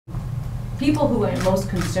people who are most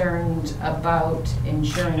concerned about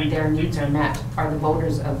ensuring their needs are met are the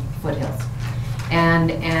voters of Foothills.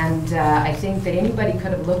 And I think that anybody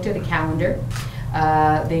could have looked at a calendar.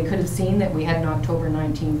 They could have seen that we had an October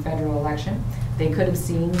 19th federal election. They could have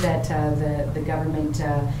seen that the government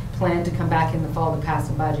planned to come back in the fall to pass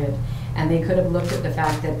a budget. And they could have looked at the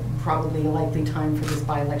fact that probably a likely time for this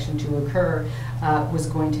by-election to occur was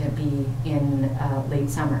going to be in late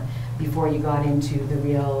summer, before you got into the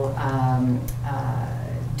real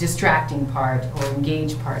distracting part, or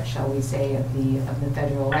engaged part, shall we say, of the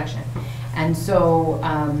federal election. And so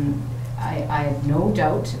I have no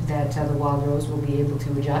doubt that the Wild Rose will be able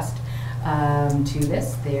to adjust to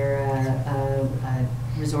this. They're a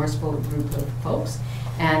resourceful group of folks.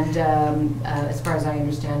 And as far as I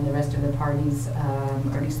understand, the rest of the parties,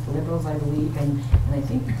 or at least the Liberals, I believe, and I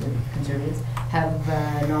think the Conservatives, have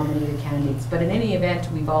nominated candidates. But in any event,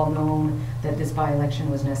 we've all known that this by-election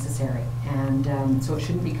was necessary. And so it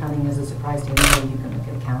shouldn't be coming as a surprise to anybody who can look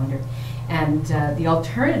at the calendar. And the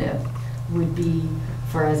alternative would be,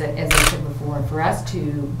 for, as I said before, for us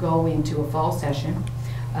to go into a fall session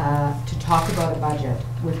to talk about a budget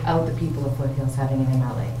without the people of Foothills having an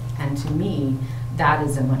MLA. And to me, that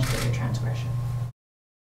is a much bigger transgression.